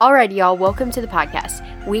Alrighty, y'all, welcome to the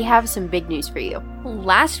podcast. We have some big news for you.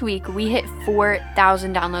 Last week, we hit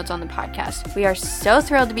 4,000 downloads on the podcast. We are so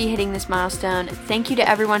thrilled to be hitting this milestone. Thank you to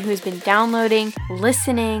everyone who's been downloading,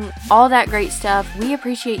 listening, all that great stuff. We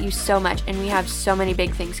appreciate you so much, and we have so many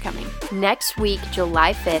big things coming. Next week,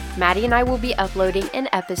 July 5th, Maddie and I will be uploading an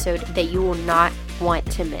episode that you will not want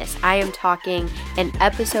to miss. I am talking an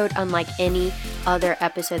episode unlike any other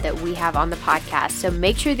episode that we have on the podcast. So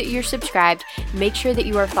make sure that you're subscribed, make sure that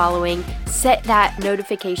you are following, set that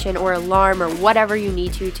notification or alarm or whatever you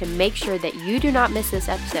need to make sure that you do not miss this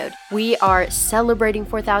episode. We are celebrating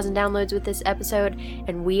 4,000 downloads with this episode,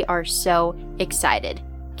 and we are so excited.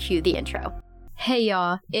 Cue the intro. Hey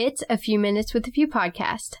y'all, it's A Few Minutes with a Few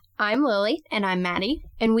podcast. I'm Lily. And I'm Maddie.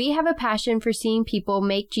 And we have a passion for seeing people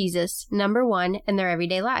make Jesus number one in their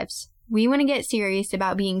everyday lives. We want to get serious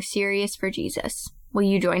about being serious for Jesus. Will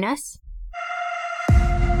you join us?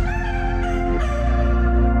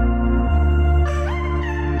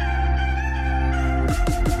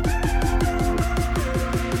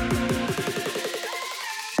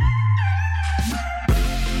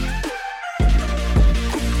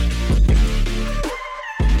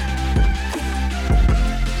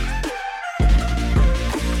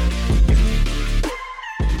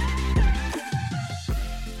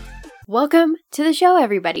 Welcome to the show,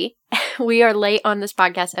 everybody. We are late on this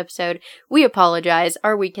podcast episode. We apologize.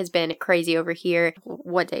 Our week has been crazy over here.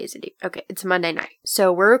 What day is it? Okay, it's Monday night.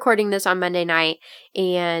 So we're recording this on Monday night,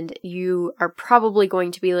 and you are probably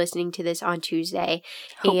going to be listening to this on Tuesday.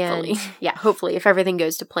 Hopefully. And hopefully, if everything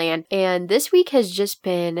goes to plan. And this week has just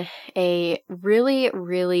been a really,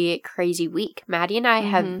 really crazy week. Maddie and I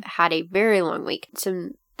have had a very long week.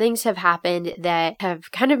 Some things have happened that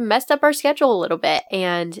have kind of messed up our schedule a little bit,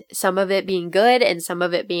 and some of it being good and some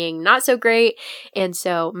of it being not so great. And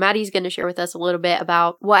so Maddie's going to share with us a little bit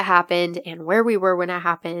about what happened and where we were when it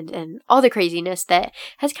happened and all the craziness that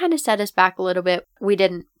has kind of set us back a little bit. We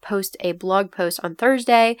didn't post a blog post on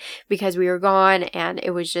Thursday because we were gone, and it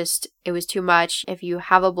was too much. If you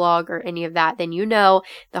have a blog or any of that, then you know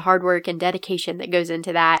the hard work and dedication that goes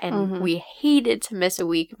into that. And we hated to miss a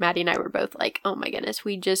week. Maddie and I were both like, oh my goodness,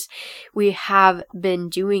 we have been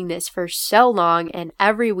doing this for so long and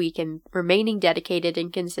every week and remaining dedicated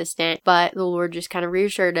and consistent. But the Lord just kind of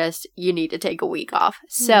reassured us, you need to take a week off.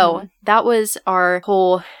 So that was our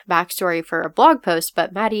whole backstory for a blog post.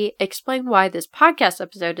 But Maddie, explain why this podcast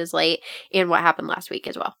episode is late and what happened last week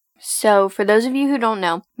as well. So for those of you who don't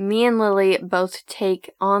know, me and Lily both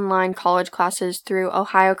take online college classes through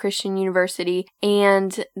Ohio Christian University,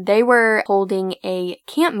 and they were holding a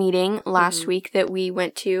camp meeting last week that we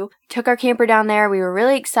went to. Took our camper down there. We were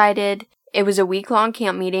really excited. It was a week-long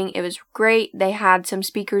camp meeting. It was great. They had some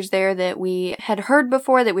speakers there that we had heard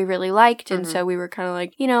before that we really liked, and so we were kind of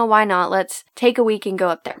like, why not? Let's take a week and go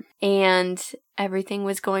up there. And everything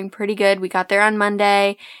was going pretty good. We got there on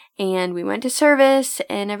Monday, and we went to service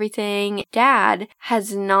and everything. Dad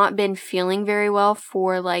has not been feeling very well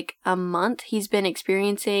for like a month. He's been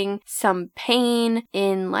experiencing some pain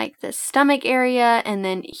in like the stomach area, and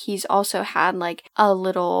then he's also had like a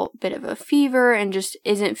little bit of a fever and just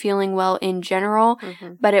isn't feeling well in general.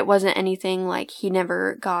 But it wasn't anything like he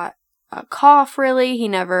never got a cough, really. He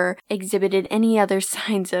never exhibited any other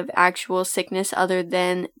signs of actual sickness other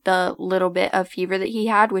than the little bit of fever that he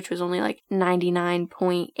had, which was only like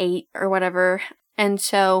 99.8 or whatever. And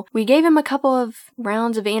so we gave him a couple of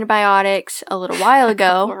rounds of antibiotics a little while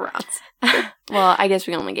ago. Well, I guess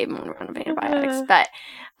we only gave him one round of antibiotics, but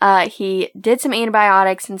he did some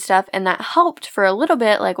antibiotics and stuff, and that helped for a little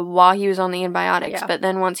bit, like while he was on the antibiotics. But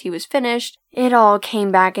then once he was finished, it all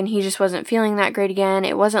came back, and he just wasn't feeling that great again.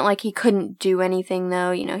 It wasn't like he couldn't do anything,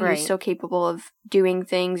 though. He was still capable of doing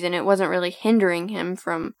things, and it wasn't really hindering him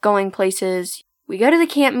from going places. We go to the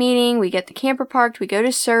camp meeting, we get the camper parked, we go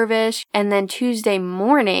to service, and then Tuesday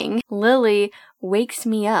morning, Lily wakes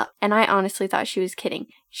me up, and I honestly thought she was kidding.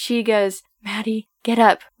 She goes, Maddie, get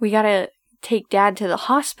up. We gotta take Dad to the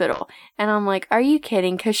hospital. And I'm like, are you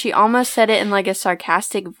kidding? Because she almost said it in like a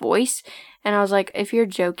sarcastic voice. And I was like, if you're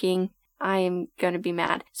joking, I am going to be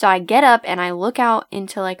mad. So I get up and I look out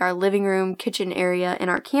into like our living room, kitchen area in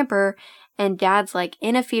our camper. And Dad's like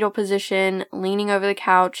in a fetal position, leaning over the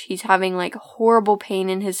couch. He's having like horrible pain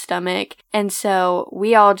in his stomach. And so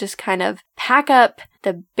we all just kind of pack up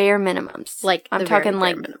the bare minimums. Like, I'm talking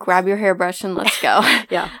like, grab your hairbrush and let's go.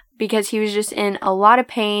 because he was just in a lot of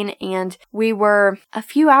pain, and we were a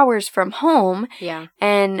few hours from home. Yeah.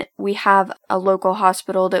 And we have a local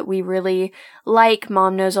hospital that we really like.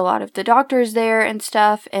 Mom knows a lot of the doctors there and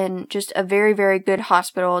stuff, and just a very, very good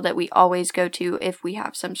hospital that we always go to if we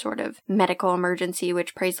have some sort of medical emergency,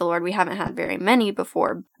 which, praise the Lord, we haven't had very many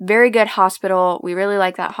before. Very good hospital. We really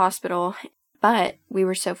like that hospital. But we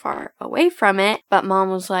were so far away from it. But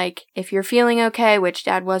Mom was like, if you're feeling okay, which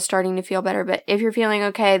Dad was starting to feel better, but if you're feeling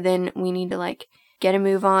okay, then we need to get a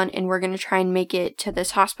move on, and we're going to try and make it to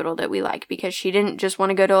this hospital that we like, because she didn't just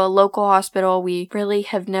want to go to a local hospital. We really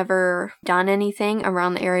have never done anything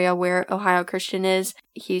around the area where Ohio Christian is.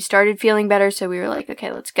 He started feeling better, so we were like,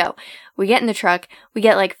 okay, let's go. We get in the truck. We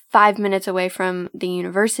get 5 minutes away from the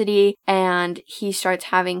university, and he starts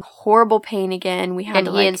having horrible pain again.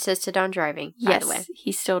 He insisted on driving, by the way. Yes,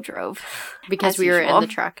 he still drove. Because we were in the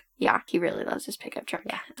truck. Yeah, he really loves his pickup truck.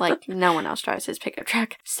 Yeah. No one else drives his pickup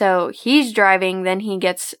truck. So he's driving, then he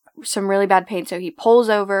gets some really bad pain, so he pulls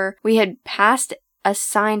over. We had passed a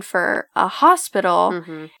sign for a hospital,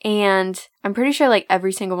 and I'm pretty sure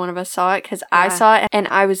every single one of us saw it, because I saw it, and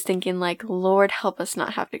I was thinking Lord, help us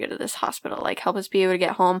not have to go to this hospital. Help us be able to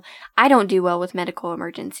get home. I don't do well with medical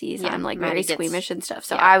emergencies. Yeah, I'm very squeamish and stuff.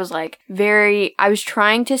 So I was I was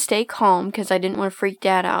trying to stay calm because I didn't want to freak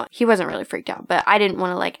Dad out. He wasn't really freaked out, but I didn't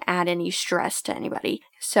want to add any stress to anybody.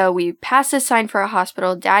 So we pass this sign for a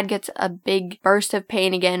hospital. Dad gets a big burst of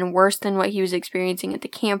pain again, worse than what he was experiencing at the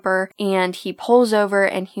camper. And he pulls over,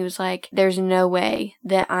 and he was like, there's no way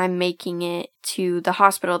that I'm making it to the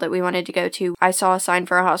hospital that we wanted to go to. I saw a sign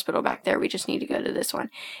for a hospital back there. We just need to go to this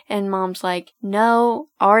one. And Mom's like, no,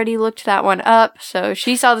 already looked that one up. So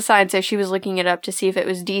she saw the sign, so she was looking it up to see if it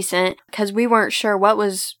was decent, because we weren't sure what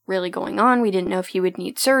was really going on. We didn't know if he would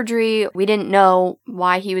need surgery. We didn't know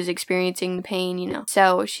why he was experiencing the pain,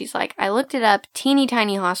 So she's like, I looked it up. Teeny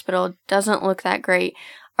tiny hospital. Doesn't look that great.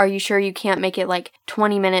 Are you sure you can't make it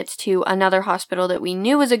 20 minutes to another hospital that we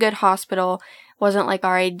knew was a good hospital? Wasn't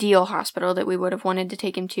our ideal hospital that we would have wanted to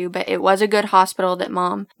take him to, but it was a good hospital that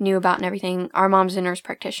Mom knew about and everything. Our mom's a nurse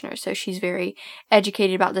practitioner, so she's very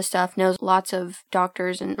educated about this stuff, knows lots of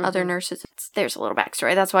doctors and other nurses. There's a little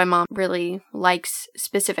backstory. That's why Mom really likes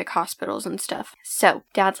specific hospitals and stuff. So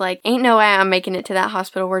Dad's like, ain't no way I'm making it to that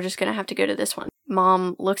hospital. We're just going to have to go to this one.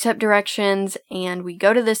 Mom looks up directions, and we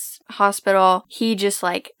go to this hospital. He just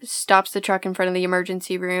stops the truck in front of the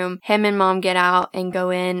emergency room. Him and Mom get out and go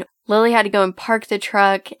in. Lily had to go and park the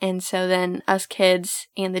truck, and so then us kids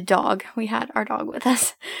and the dog, we had our dog with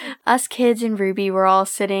us, us kids and Ruby were all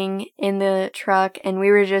sitting in the truck, and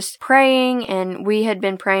we were just praying, and we had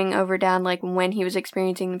been praying over Dad when he was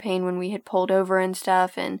experiencing the pain when we had pulled over and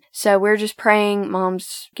stuff, and so we're just praying.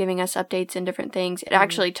 Mom's giving us updates and different things. It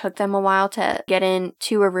actually took them a while to get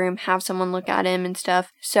into a room, have someone look at him and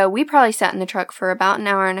stuff, so we probably sat in the truck for about an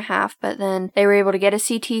hour and a half, but then they were able to get a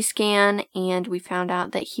CT scan, and we found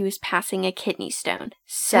out that he was passing a kidney stone.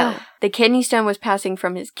 So the kidney stone was passing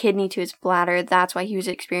from his kidney to his bladder. That's why he was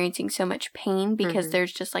experiencing so much pain, because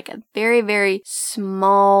there's just a very, very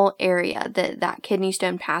small area that kidney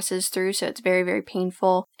stone passes through. So it's very, very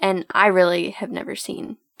painful. And I really have never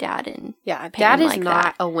seen Dad in pain. Dad is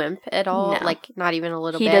not a wimp at all. No. Not even a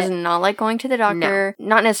little bit. He does not like going to the doctor. No.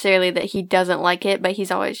 Not necessarily that he doesn't like it, but he's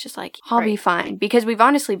always just I'll be fine. Because we've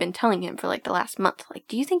honestly been telling him for the last month,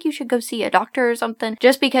 do you think you should go see a doctor or something?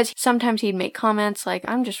 Just because sometimes he'd make comments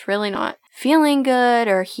I'm just really not feeling good,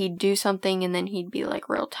 or he'd do something and then he'd be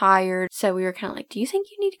real tired. So we were kind of do you think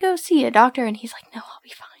you need to go see a doctor? And he's like, no, I'll be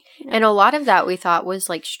fine. And a lot of that we thought was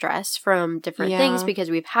stress from different things,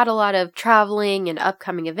 because we've had a lot of traveling and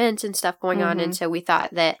upcoming events and stuff going on. And so we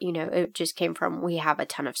thought that, it just came from, we have a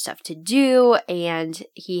ton of stuff to do, and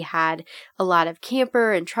he had a lot of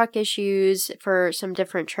camper and truck issues for some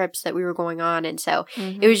different trips that we were going on. And so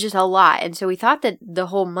it was just a lot. And so we thought that the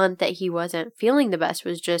whole month that he wasn't feeling the best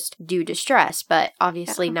was just due to stress. But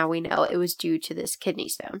obviously now we know it was due to this kidney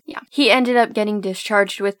stone. Yeah. He ended up getting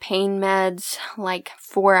discharged with pain meds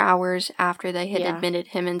 4 hours after they had admitted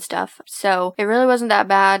him and stuff. So it really wasn't that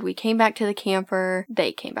bad. We came back to the camper.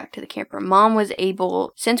 They came back to the camper. Mom was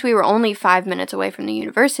able, since we were only 5 minutes away from the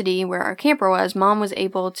university where our camper was, Mom was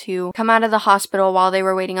able to come out of the hospital while they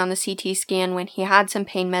were waiting on the CT scan when he had some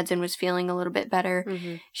pain meds and was feeling a little bit better.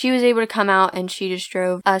 She was able to come out, and she just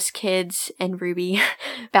drove us kids and Ruby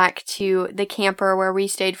back to the camper where we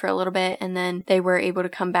stayed for a little bit, and then they were able to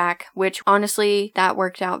come back, which honestly, that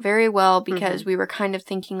worked out very well, because we were kind of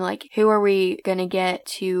thinking like, who are we gonna get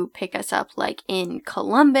to pick us up? Like, in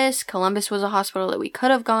Columbus was a hospital that we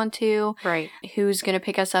could have gone to. Right. Who's gonna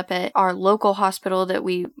pick us up at our local hospital that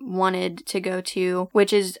we wanted to go to,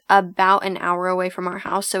 which is about an hour away from our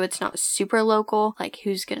house, so it's not super local. Like,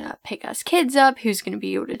 who's gonna pick us kids up? Who's gonna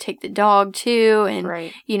be able to take the dog too? And,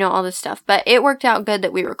 right. you know, all this stuff. But it worked out good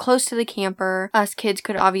that we were close to the camper. Us kids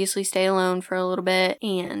could obviously stay alone for a little bit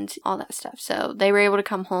and all that stuff. So they were able to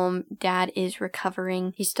come home. Dad is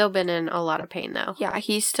recovering. He's still been in a lot of pain though. Yeah,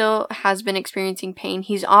 he still has been experiencing pain.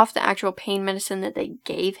 He's off the actual pain medicine that they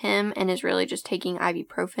gave him and is really just taking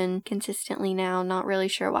ibuprofen consistently now. Not really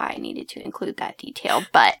sure why I needed to include that detail.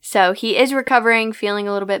 But so he is recovering, feeling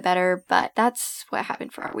a little bit better, but that's what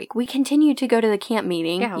happened for our week. We continued to go to the camp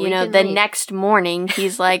meeting. Yeah, you know, the next morning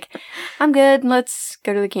he's like, I'm good, let's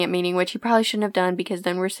go to the camp meeting, which he probably shouldn't have done because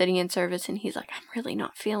then we're sitting in service and he's like, I'm really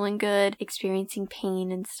not feeling good, experiencing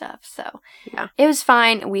pain and stuff. So yeah, it was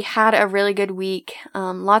fine. We had a really good week.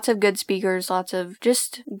 Lots of good speakers, lots of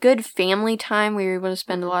just good family time. We were able to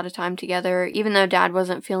spend a lot of time together. Even though Dad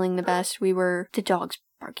wasn't feeling the best, the dog's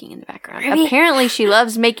barking in the background. Really? Apparently she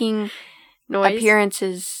loves making noise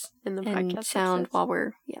appearances in the and podcast sound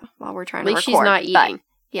episodes. while we're trying At least to record. she's not eating. But,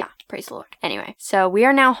 yeah, praise the Lord. Anyway, so we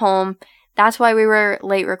are now home. That's why we were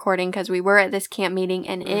late recording, because we were at this camp meeting,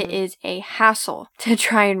 and it is a hassle to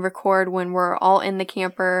try and record when we're all in the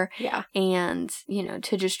camper. Yeah. And, you know,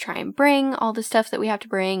 to just try and bring all the stuff that we have to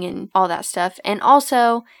bring and all that stuff. And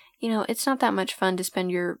also, you know, it's not that much fun to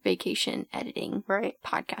spend your vacation editing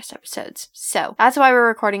podcast episodes. So that's why we're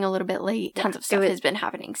recording a little bit late. Tons of stuff has been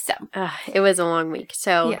happening. So it was a long week.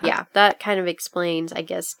 So yeah, that kind of explains, I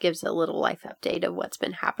guess, gives a little life update of what's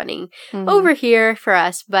been happening over here for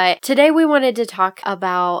us. But today we wanted to talk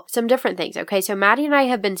about some different things. Okay, so Maddie and I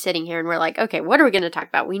have been sitting here and we're like, okay, what are we going to talk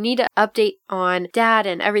about? We need to update on Dad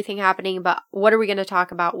and everything happening, but what are we going to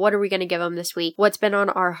talk about? What are we going to give him this week? What's been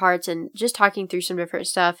on our hearts? And just talking through some different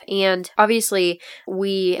stuff. And obviously,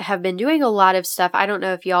 we have been doing a lot of stuff. I don't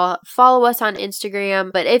know if y'all follow us on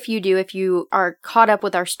Instagram, but if you do, if you are caught up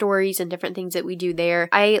with our stories and different things that we do there,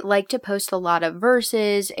 I like to post a lot of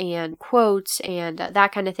verses and quotes and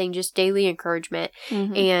that kind of thing, just daily encouragement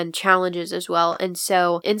and challenges as well. And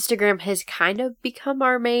so Instagram has kind of become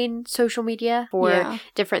our main social media for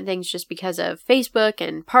different things just because of Facebook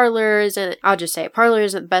and Parlors. And I'll just say Parlor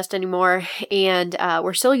isn't the best anymore. And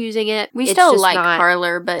we're still using it. We still like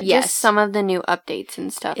Parlor, but just some of the new updates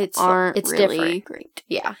and stuff aren't really different. Great.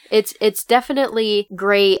 Yeah. It's definitely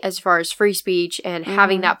great as far as free speech and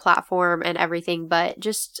having that platform and everything, but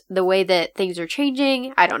just the way that things are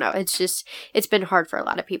changing, I don't know. It's been hard for a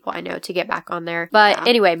lot of people, I know, to get back on there. But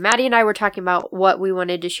anyway, Maddie and I were talking about what we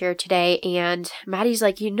wanted to share today, and Maddie's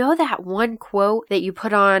like, you know that one quote that you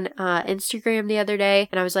put on Instagram the other day?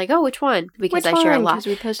 And I was like, oh, which one? Because I share a lot. Because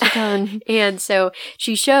we post a ton. And so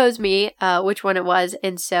she shows me which one it was,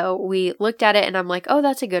 and so we looked at it and I'm like, oh,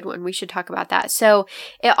 that's a good one. We should talk about that. So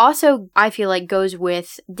it also, I feel like, goes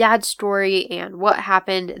with Dad's story and what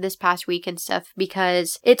happened this past week and stuff,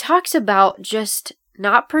 because it talks about just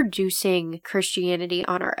not producing Christianity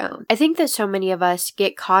on our own. I think that so many of us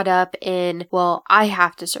get caught up in, well, I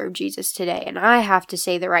have to serve Jesus today, and I have to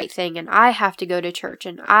say the right thing, and I have to go to church,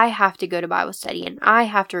 and I have to go to Bible study, and I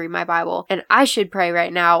have to read my Bible, and I should pray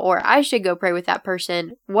right now, or I should go pray with that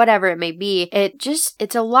person, whatever it may be.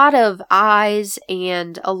 It's a lot of I's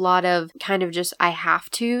and a lot of kind of just I have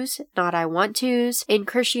to's, not I want to's in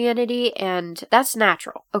Christianity, and that's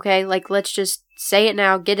natural, okay? Like, let's just say it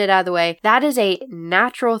now, get it out of the way. That is a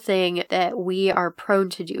natural thing that we are prone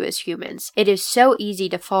to do as humans. It is so easy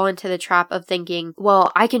to fall into the trap of thinking,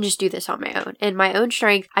 well, I can just do this on my own. In my own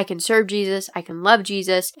strength, I can serve Jesus, I can love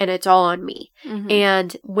Jesus, and it's all on me.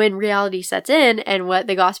 And when reality sets in and what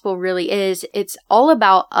the gospel really is, it's all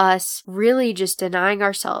about us really just denying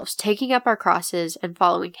ourselves, taking up our crosses, and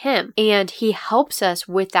following Him. And He helps us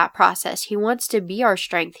with that process. He wants to be our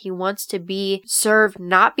strength. He wants to be served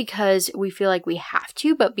not because we feel like we have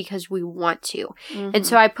to, but because we want to. And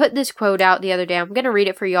so I put this quote out the other day. I'm going to read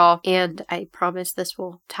it for y'all, and I promise this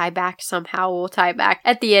will tie back somehow. We'll tie back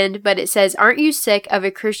at the end, but it says, aren't you sick of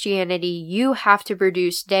a Christianity you have to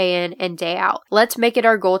produce day in and day out? Let's make it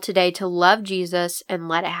our goal today to love Jesus and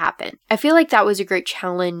let it happen. I feel like that was a great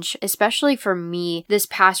challenge, especially for me this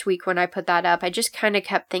past week when I put that up. I just kind of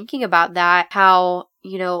kept thinking about that, how,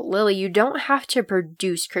 you know, Lily, you don't have to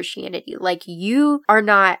produce Christianity. Like, you are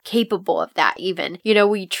not capable of that even. You know,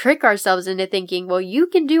 we trick ourselves into thinking, well, you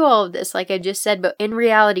can do all of this, like I just said, but in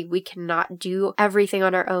reality, we cannot do everything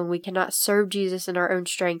on our own. We cannot serve Jesus in our own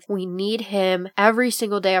strength. We need Him every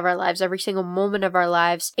single day of our lives, every single moment of our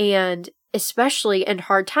lives. And especially in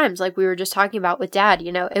hard times, like we were just talking about with Dad.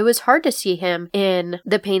 It was hard to see him in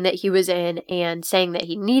the pain that he was in and saying that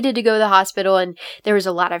he needed to go to the hospital, and there was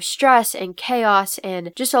a lot of stress and chaos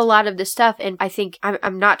and just a lot of this stuff. And I think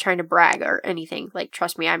I'm not trying to brag or anything. Like,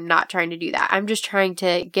 trust me, I'm not trying to do that. I'm just trying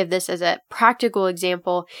to give this as a practical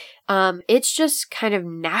example. It's just kind of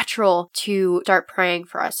natural to start praying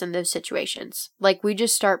for us in those situations. Like, we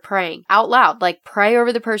just start praying out loud, like pray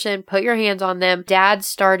over the person, put your hands on them. Dad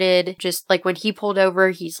started just like when he pulled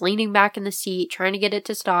over, he's leaning back in the seat, trying to get it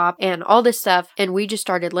to stop and all this stuff. And we just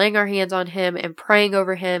started laying our hands on him and praying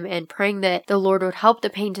over him and praying that the Lord would help the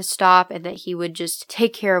pain to stop and that he would just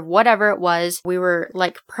take care of whatever it was. We were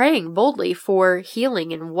like praying boldly for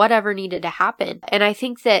healing and whatever needed to happen. And I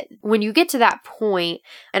think that when you get to that point,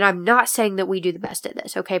 and I'm not saying that we do the best at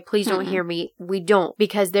this, okay? Please don't hear me. We don't,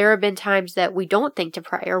 because there have been times that we don't think to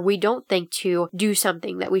pray or we don't think to do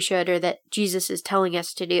something that we should or that Jesus is telling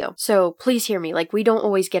us to do. So please hear me. Like, we don't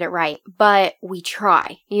always get it right, but we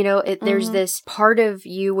try. There's this part of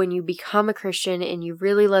you when you become a Christian and you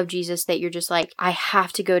really love Jesus that you're just like, I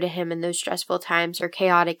have to go to him in those stressful times or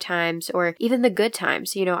chaotic times or even the good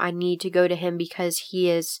times. I need to go to him because he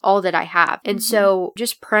is all that I have. And so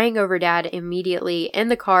just praying over Dad immediately in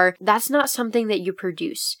the car, that's not something that you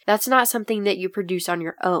produce. That's not something that you produce on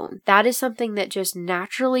your own. That is something that just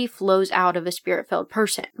naturally flows out of a spirit-filled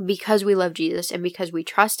person because we love Jesus and because we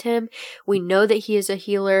trust him. We know that he is a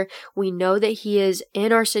healer. We know that he is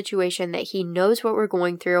in our situation, that he knows what we're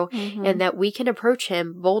going through, and that we can approach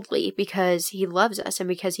him boldly because he loves us and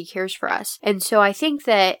because he cares for us. And so I think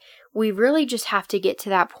that we really just have to get to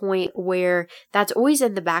that point where that's always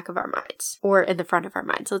in the back of our minds or in the front of our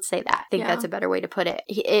minds. Let's say that. I think that's a better way to put it.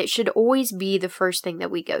 It should always be the first thing that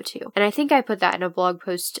we go to. And I think I put that in a blog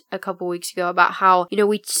post a couple weeks ago about how,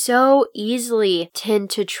 we so easily tend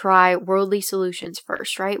to try worldly solutions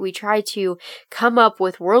first, right? We try to come up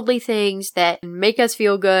with worldly things that make us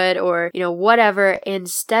feel good or, whatever,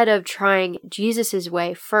 instead of trying Jesus's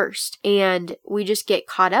way first. And we just get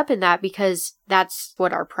caught up in that because that's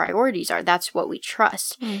what our priorities are. That's what we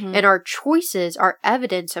trust. And our choices are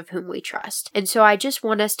evidence of whom we trust. And so I just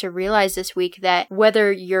want us to realize this week that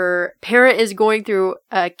whether your parent is going through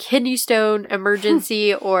a kidney stone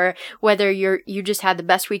emergency or whether you just had the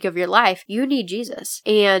best week of your life, you need Jesus.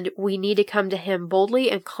 And we need to come to him boldly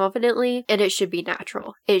and confidently, and it should be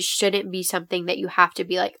natural. It shouldn't be something that you have to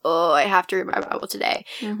be like, oh, I have to read my Bible today,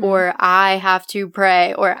 or I have to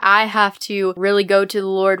pray, or I have to really go to the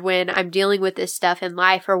Lord when I'm dealing with this stuff in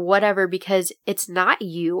life or whatever, because it's not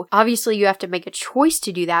you. Obviously, you have to make a choice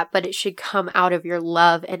to do that, but it should come out of your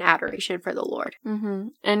love and adoration for the Lord.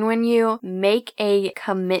 And when you make a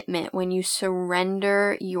commitment, when you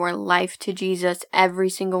surrender your life to Jesus, every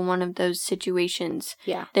single one of those situations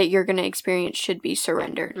that you're going to experience should be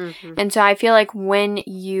surrendered. And so I feel like when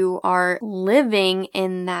you are living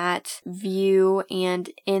in that view and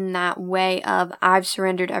in that way of I've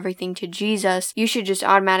surrendered everything to Jesus, you should just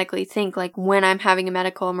automatically think like, when I'm having a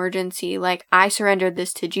medical emergency, like I surrendered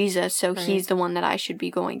this to Jesus, so he's the one that I should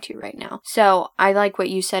be going to right now. So I like what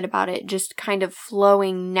you said about it, just kind of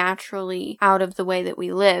flowing naturally out of the way that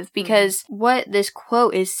we live, because what this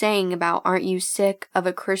quote is saying about aren't you sick of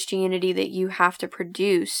a Christianity that you have to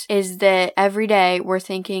produce is that every day we're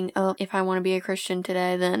thinking, oh, if I want to be a Christian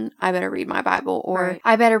today, then I better read my Bible, or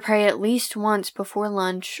I better pray at least once before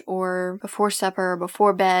lunch or before supper or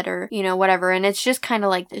before bed or, whatever. And it's just kind of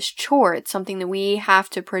like this chore. It's something that we have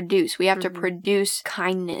to produce. We have to produce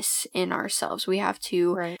kindness in ourselves. We have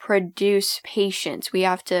to produce patience. We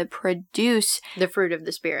have to produce the fruit of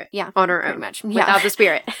the Spirit. On our own. Pretty much. Without the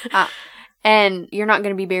Spirit. And you're not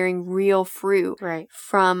going to be bearing real fruit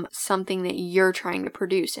from something that you're trying to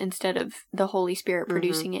produce instead of the Holy Spirit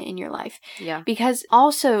producing it in your life. Because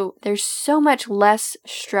also there's so much less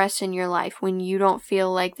stress in your life when you don't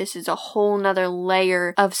feel like this is a whole nother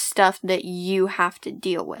layer of stuff that you have to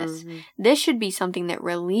deal with. This should be something that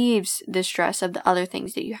relieves the stress of the other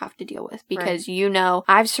things that you have to deal with, because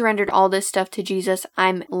I've surrendered all this stuff to Jesus.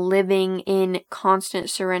 I'm living in constant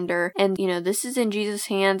surrender, and this is in Jesus'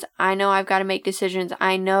 hands. I know I've got to make decisions.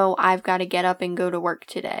 I know I've got to get up and go to work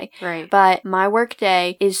today. But my work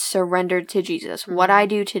day is surrendered to Jesus. What I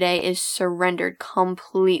do today is surrendered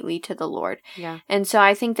completely to the Lord. And so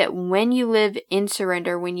I think that when you live in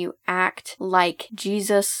surrender, when you act like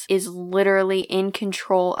Jesus is literally in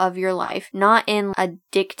control of your life, not in a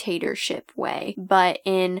dictatorship way, but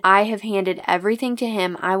in I have handed everything to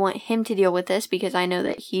him. I want him to deal with this because I know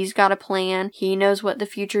that he's got a plan. He knows what the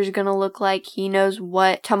future is going to look like. He knows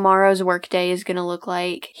what tomorrow's work work day is going to look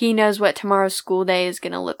like. He knows what tomorrow's school day is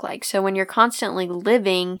going to look like. So when you're constantly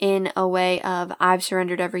living in a way of, I've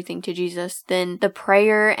surrendered everything to Jesus, then the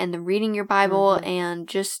prayer and the reading your Bible and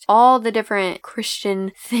just all the different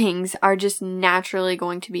Christian things are just naturally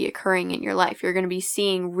going to be occurring in your life. You're going to be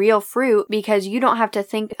seeing real fruit because you don't have to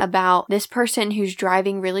think about this person who's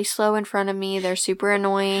driving really slow in front of me. They're super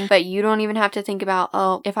annoying, but you don't even have to think about,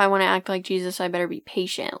 oh, if I want to act like Jesus, I better be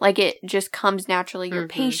patient. Like, it just comes naturally. You're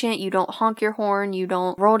patient. You don't honk your horn. You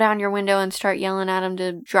don't roll down your window and start yelling at them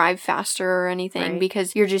to drive faster or anything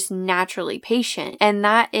because you're just naturally patient. And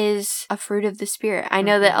that is a fruit of the Spirit. I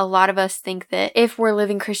know that a lot of us think that if we're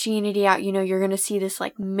living Christianity out, you know, you're going to see this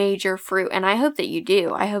like major fruit. And I hope that you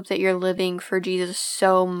do. I hope that you're living for Jesus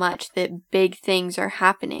so much that big things are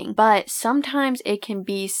happening. But sometimes it can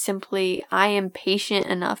be simply, I am patient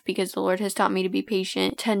enough because the Lord has taught me to be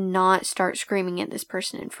patient to not start screaming at this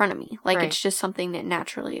person in front of me. Like, it's just something that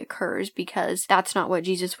naturally occurs because that's not what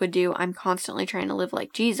Jesus would do. I'm constantly trying to live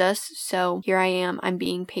like Jesus. So here I am. I'm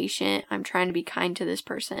being patient. I'm trying to be kind to this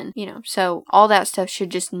person, you know, so all that stuff should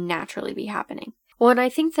just naturally be happening. Well, and I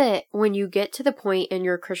think that when you get to the point in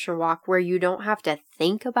your Christian walk where you don't have to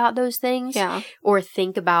think about those things or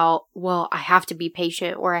think about, well, I have to be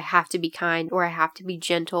patient or I have to be kind or I have to be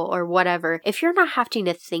gentle or whatever. If you're not having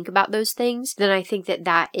to think about those things, then I think that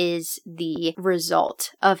that is the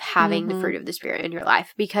result of having the fruit of the Spirit in your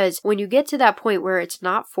life. Because when you get to that point where it's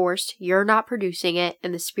not forced, you're not producing it,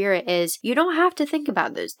 and the Spirit is, you don't have to think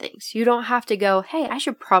about those things. You don't have to go, hey, I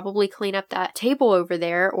should probably clean up that table over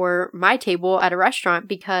there or my table at a restaurant,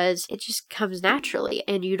 because it just comes naturally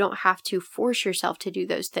and you don't have to force yourself to do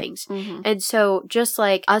those things. And so just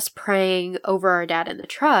like us praying over our dad in the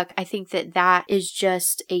truck, I think that that is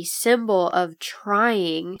just a symbol of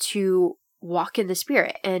trying to walk in the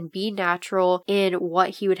Spirit and be natural in what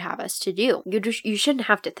he would have us to do. You shouldn't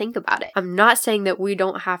have to think about it. I'm not saying that we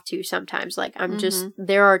don't have to sometimes. Like, I'm just,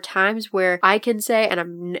 there are times where I can say,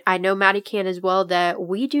 and I know Maddie can as well, that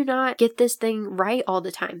we do not get this thing right all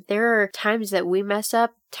the time. There are times that we mess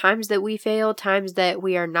up, times that we fail, times that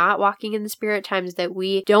we are not walking in the Spirit, times that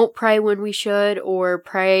we don't pray when we should or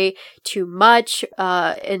pray too much,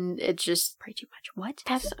 and it's just pray too much. What?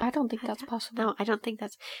 I don't think that's possible. No, I don't think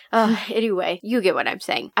that's, anyway, you get what I'm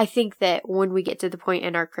saying. I think that when we get to the point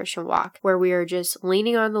in our Christian walk where we are just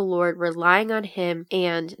leaning on the Lord, relying on him,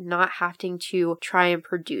 and not having to try and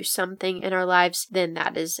produce something in our lives, then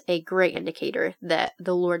that is a great indicator that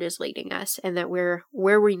the Lord is leading us and that we're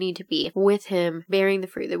where we need to be with him, bearing the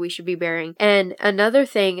fruit that we should be bearing. And another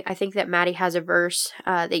thing, I think that Maddie has a verse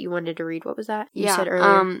that you wanted to read. What was that? You said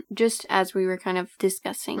earlier. Just as we were kind of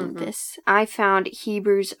discussing this, I found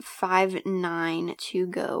Hebrews 5:9 to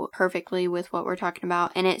go perfectly with what we're talking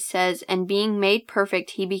about. And it says, and being made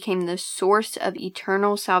perfect, he became the source of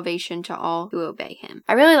eternal salvation to all who obey him.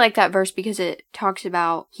 I really like that verse because it talks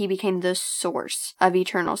about he became the source of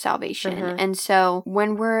eternal salvation. And so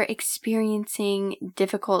when we're experiencing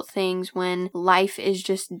difficult things, when life is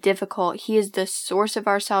just difficult, he is the source of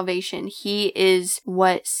our salvation. He is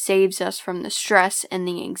what saves us from the stress and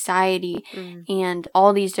the anxiety and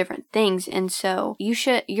all these different things. And so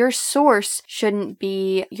your source shouldn't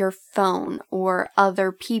be your phone or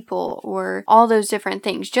other people or all those different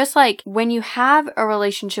things. Just like when you have a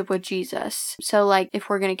relationship with Jesus. So like, if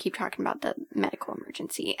we're going to keep talking about the medical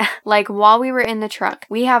emergency, like while we were in the truck,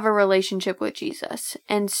 we have a relationship with Jesus.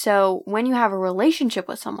 And so when you have a relationship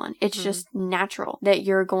with someone, it's just natural that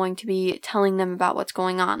you're going to be telling them about what's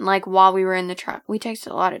going on. Like while we were in the truck, we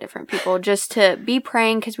texted a lot of different people just to be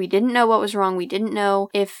praying because we didn't know what was wrong. We didn't know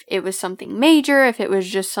if it was something major, if it was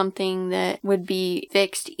just something that would be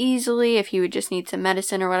fixed easily, if he would just need some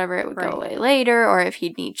medicine or whatever, it would go away later, or if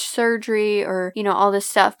he'd need surgery or, you know, all this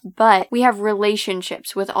stuff. But we have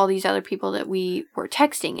relationships with all these other people that we were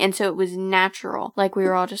texting. And so it was natural. Like we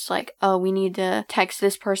were all just like, oh, we need to text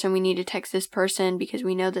this person. We need to text this person because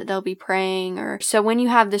we know that they'll be praying. Or so when you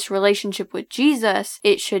have this relationship with Jesus,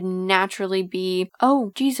 it should naturally be,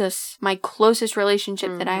 oh, Jesus, my closest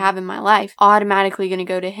relationship that I have in my life, automatically going to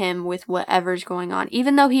go to him with whatever's going on,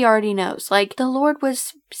 even though he already knows. Like the Lord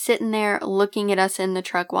was sitting there looking at us in the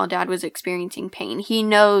truck while Dad was experiencing pain. He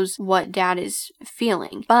knows what Dad is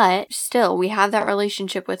feeling, but still we have that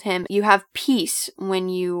relationship with him. You have peace when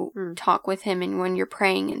you talk with him and when you're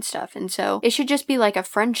praying and stuff. And so it should just be like a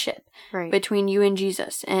friendship between you and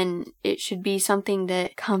Jesus, and it should be something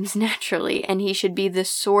that comes naturally, and he should be the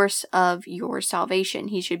source of your salvation.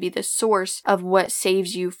 He should be the source of what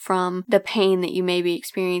saves you from the pain that you may be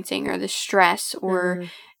experiencing or the stress or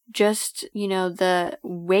just, you know, the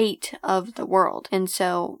weight of the world. And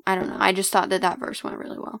so, I don't know. I just thought that verse went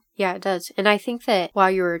really well. Yeah, it does. And I think that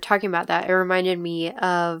while you were talking about that, it reminded me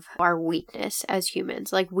of our weakness as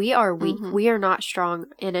humans. Like, we are weak. We are not strong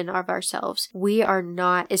in and of ourselves. We are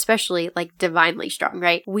not, especially like divinely strong,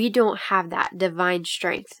 right? We don't have that divine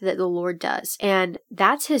strength that the Lord does. And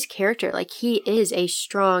that's his character. Like, he is a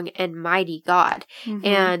strong and mighty God.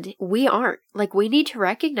 And we aren't. Like, we need to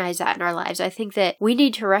recognize that in our lives. I think that we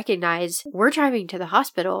need to recognize we're driving to the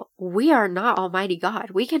hospital. We are not Almighty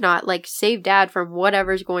God. We cannot like save Dad from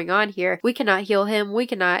whatever's going on here. We cannot heal him. We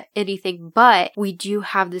cannot anything, but we do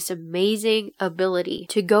have this amazing ability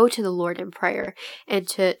to go to the Lord in prayer and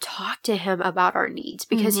to talk to him about our needs,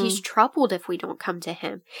 because he's troubled if we don't come to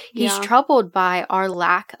him. He's troubled by our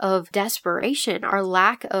lack of desperation, our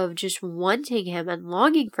lack of just wanting him and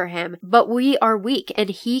longing for him. But we are weak, and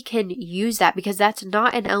he can use that, because that's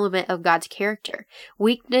not an element of God's character.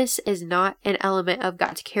 Weakness is not an element of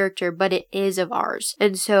God's character, but it is of ours.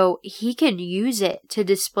 And so he can use it to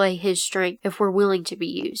display his strength if we're willing to be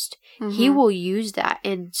used. He will use that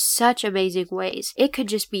in such amazing ways. It could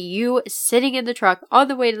just be you sitting in the truck on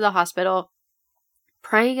the way to the hospital,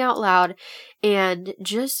 praying out loud and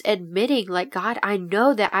just admitting, like, God, I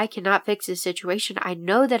know that I cannot fix this situation. I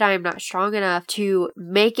know that I am not strong enough to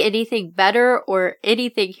make anything better or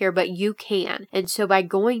anything here, but you can. And so by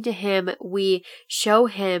going to him, we show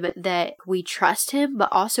him that we trust him, but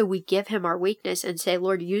also we give him our weakness and say,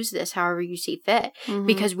 Lord, use this however you see fit,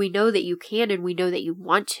 because we know that you can and we know that you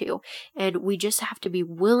want to. And we just have to be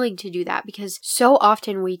willing to do that, because so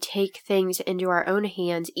often we take things into our own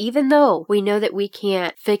hands, even though we know that we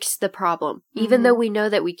can't fix the problem. Even though we know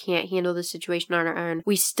that we can't handle the situation on our own,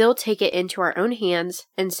 we still take it into our own hands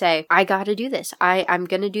and say, I gotta do this. I'm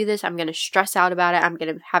gonna do this. I'm gonna stress out about it. I'm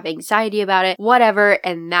gonna have anxiety about it, whatever.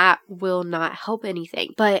 And that will not help anything.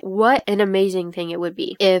 But what an amazing thing it would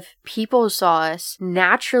be if people saw us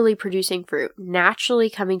naturally producing fruit, naturally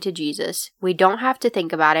coming to Jesus. We don't have to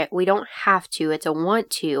think about it. We don't have to. It's a want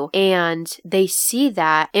to. And they see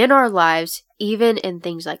that in our lives, even in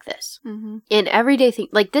things like this. In everyday things.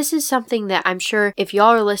 Like, this is something that I'm sure, if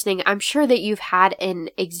y'all are listening, I'm sure that you've had an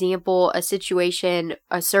example, a situation,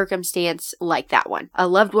 a circumstance like that one. A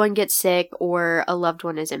loved one gets sick, or a loved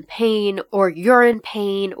one is in pain, or you're in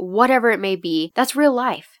pain, whatever it may be. That's real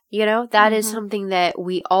life. You know, that is something that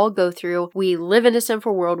we all go through. We live in a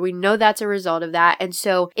sinful world. We know that's a result of that. And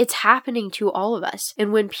so it's happening to all of us.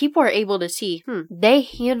 And when people are able to see, they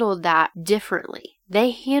handled that differently.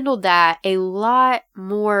 They handled that a lot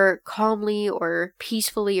more calmly or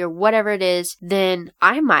peacefully or whatever it is than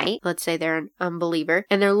I might. Let's say they're an unbeliever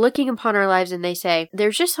and they're looking upon our lives and they say,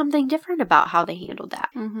 there's just something different about how they handled that.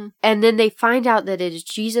 And then they find out that it is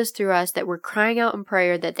Jesus through us, that we're crying out in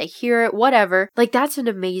prayer, that they hear it, whatever. Like, that's an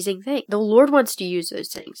amazing thing. The Lord wants to use those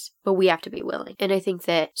things, but we have to be willing. And I think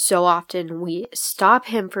that so often we stop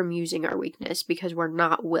him from using our weakness because we're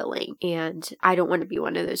not willing. And I don't want to be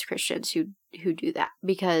one of those Christians who do that,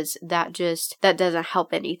 because that doesn't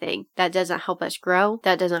help anything. That doesn't help us grow.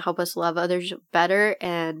 That doesn't help us love others better.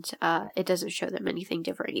 And it doesn't show them anything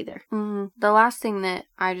different either. The last thing that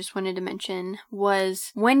I just wanted to mention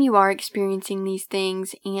was, when you are experiencing these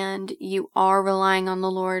things and you are relying on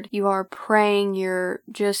the Lord, you are praying, you're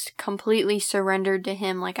just completely surrendered to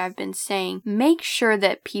him, like I've been saying, make sure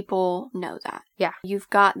that people know that. Yeah. You've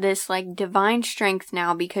got this like divine strength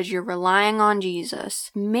now because you're relying on Jesus.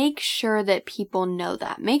 Make sure that people know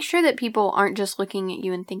that. Make sure that people aren't just looking at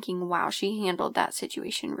you and thinking, wow, she handled that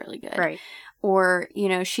situation really good. Right. Or, you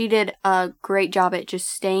know, she did a great job at just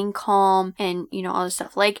staying calm and, you know, all this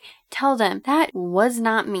stuff. Like, tell them that was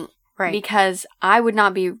not me. Right. Because I would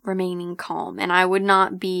not be remaining calm and I would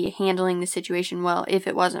not be handling the situation well if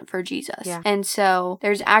it wasn't for Jesus. Yeah. And so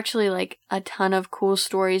there's actually like a ton of cool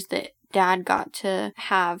stories that Dad got to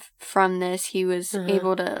have from this. He was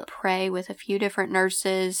able to pray with a few different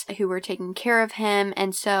nurses who were taking care of him.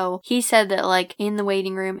 And so he said that, like, in the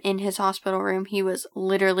waiting room, in his hospital room, he was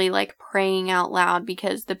literally like praying out loud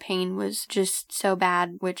because the pain was just so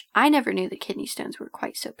bad, which I never knew that kidney stones were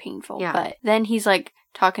quite so painful. Yeah. But then he's like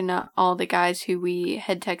talking to all the guys who we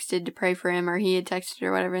had texted to pray for him, or he had texted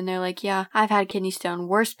or whatever, and they're like, yeah, I've had kidney stone,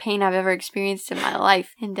 worst pain I've ever experienced in my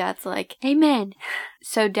life. And Dad's like, amen.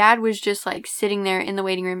 So Dad was just like sitting there in the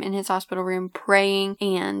waiting room in his hospital room praying,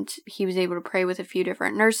 and he was able to pray with a few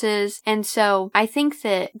different nurses. And so I think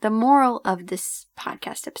that the moral of this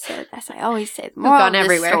podcast episode, as I always say, the moral of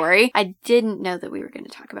this story, I didn't know that we were going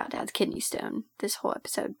to talk about Dad's kidney stone this whole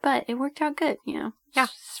episode, but it worked out good, you know. Yeah.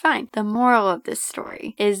 It's fine. The moral of this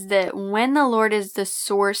story is that when the Lord is the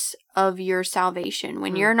source of your salvation,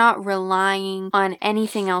 when you're not relying on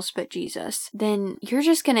anything else but Jesus, then you're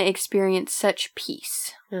just going to experience such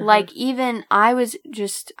peace. Like, even I was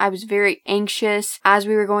very anxious as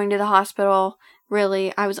we were going to the hospital.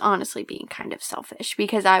 Really, I was honestly being kind of selfish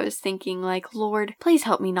because I was thinking, like, Lord, please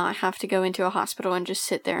help me not have to go into a hospital and just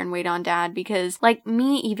sit there and wait on Dad, because, like,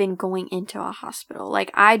 me even going into a hospital,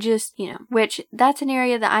 like, I just, which that's an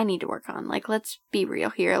area that I need to work on. Like, let's be real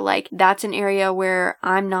here. Like, that's an area where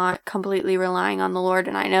I'm not completely relying on the Lord,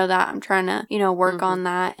 and I know that. I'm trying to, work on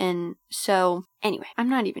that. And so, anyway, I'm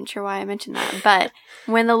not even sure why I mentioned that, but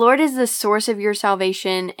when the Lord is the source of your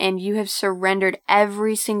salvation and you have surrendered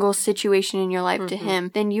every single situation in your life to Him,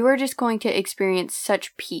 then you are just going to experience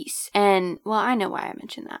such peace. And, well, I know why I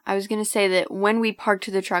mentioned that. I was going to say that when we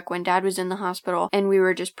parked the truck, when Dad was in the hospital, and we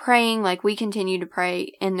were just praying, like, we continued to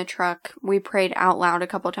pray in the truck. We prayed out loud a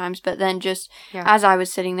couple times, but then just as I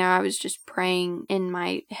was sitting there, I was just praying in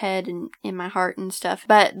my head and in my heart and stuff.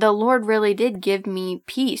 But the Lord really did give me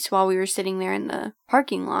peace while we were sitting there in the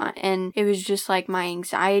parking lot, and it was just like my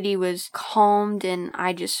anxiety was calmed, and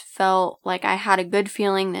I just felt like I had a good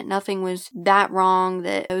feeling that nothing was that wrong,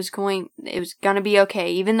 that it was gonna be okay,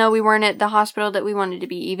 even though we weren't at the hospital that we wanted to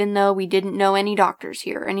be, even though we didn't know any doctors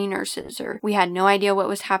here, any nurses, or we had no idea what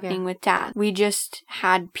was happening with Dad. We just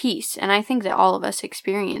had peace, and I think that all of us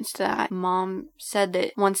experienced that. Mom said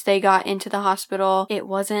that once they got into the hospital, it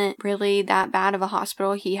wasn't really that bad of a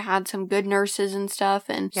hospital. He had some good nurses and stuff,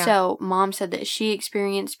 and so Mom said that she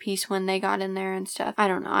experienced peace when they got in there and stuff. I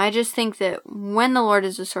don't know. I just think that when the Lord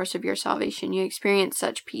is the source of your salvation, you experience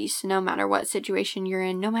such peace no matter what situation you're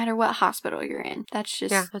in, no matter what hospital you're in. That's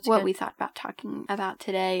just what we thought about talking about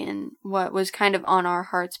today, and what was kind of on our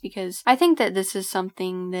hearts, because I think that this is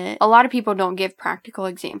something that a lot of people don't give practical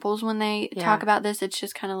examples when they talk about this. It's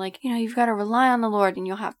just kind of like, you've got to rely on the Lord and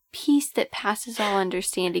you'll have peace that passes all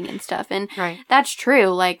understanding and stuff. And that's true.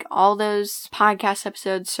 Like, all those podcast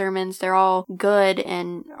episodes, sermons, they're all good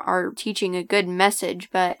and are teaching a good message.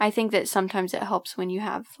 But I think that sometimes it helps when you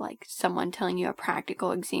have, like, someone telling you a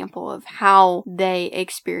practical example of how they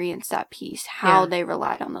experienced that peace, how they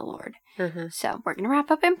relied on the Lord. So we're going to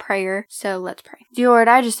wrap up in prayer. So let's pray. Dear Lord,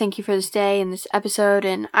 I just thank you for this day and this episode.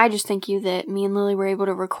 And I just thank you that me and Lily were able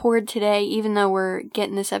to record today, even though we're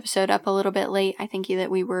getting this episode up a little bit late. I thank you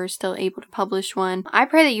that we were still able to publish one. I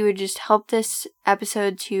pray that you would just help this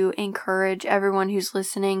episode to encourage everyone who's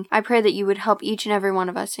listening. I pray that you would help each and every one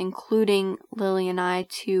of us, including Lily and I,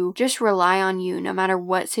 to just rely on you no matter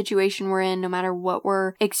what situation we're in, no matter what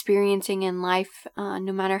we're experiencing in life,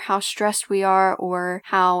 no matter how stressed we are or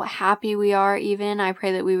how happy we are even. I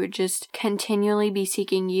pray that we would just continually be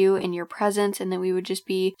seeking you and your presence, and that we would just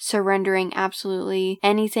be surrendering absolutely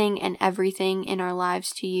anything and everything in our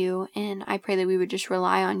lives to you. And I pray that we would just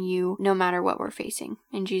rely on you no matter what we're facing.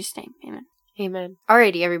 In Jesus' name, amen. Amen.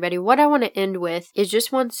 Alrighty, everybody. What I want to end with is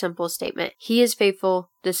just one simple statement. He is faithful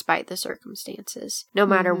despite the circumstances. No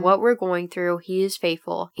matter what we're going through, He is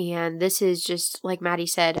faithful. And this is just, like Maddie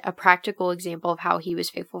said, a practical example of how He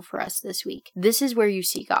was faithful for us this week. This is where you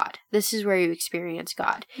see God. This is where you experience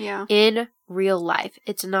God. Yeah. In real life.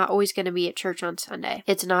 It's not always going to be at church on Sunday.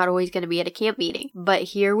 It's not always going to be at a camp meeting. But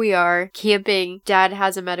here we are camping. Dad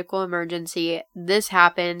has a medical emergency. This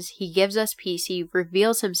happens. He gives us peace. He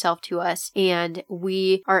reveals Himself to us, and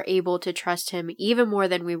we are able to trust Him even more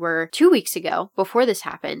than we were 2 weeks ago before this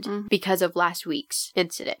happened because of last week's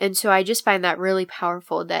incident. And so I just find that really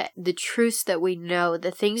powerful, that the truths that we know,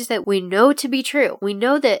 the things that we know to be true, we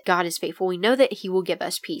know that God is faithful. We know that He will give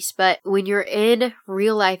us peace. But when you're in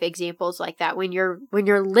real life examples like that, when you're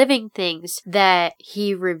living things that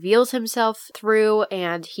He reveals Himself through,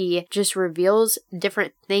 and He just reveals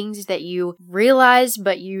different things that you realize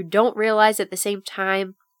but you don't realize at the same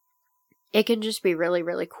time, it can just be really,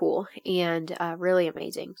 really cool and really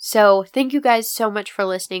amazing. So thank you guys so much for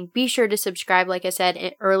listening. Be sure to subscribe. Like I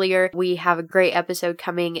said earlier, we have a great episode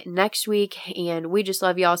coming next week, and we just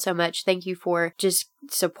love y'all so much. Thank you for just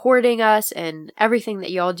supporting us and everything that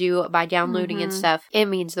y'all do by downloading and stuff. It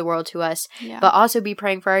means the world to us. Yeah. But also be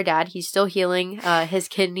praying for our dad. He's still healing. His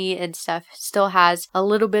kidney and stuff still has a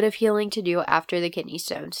little bit of healing to do after the kidney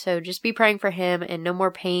stone. So just be praying for him, and no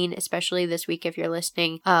more pain, especially this week if you're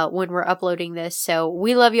listening when we're uploading this. So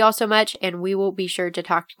we love y'all so much, and we will be sure to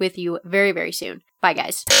talk with you very, very soon. Bye,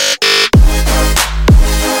 guys.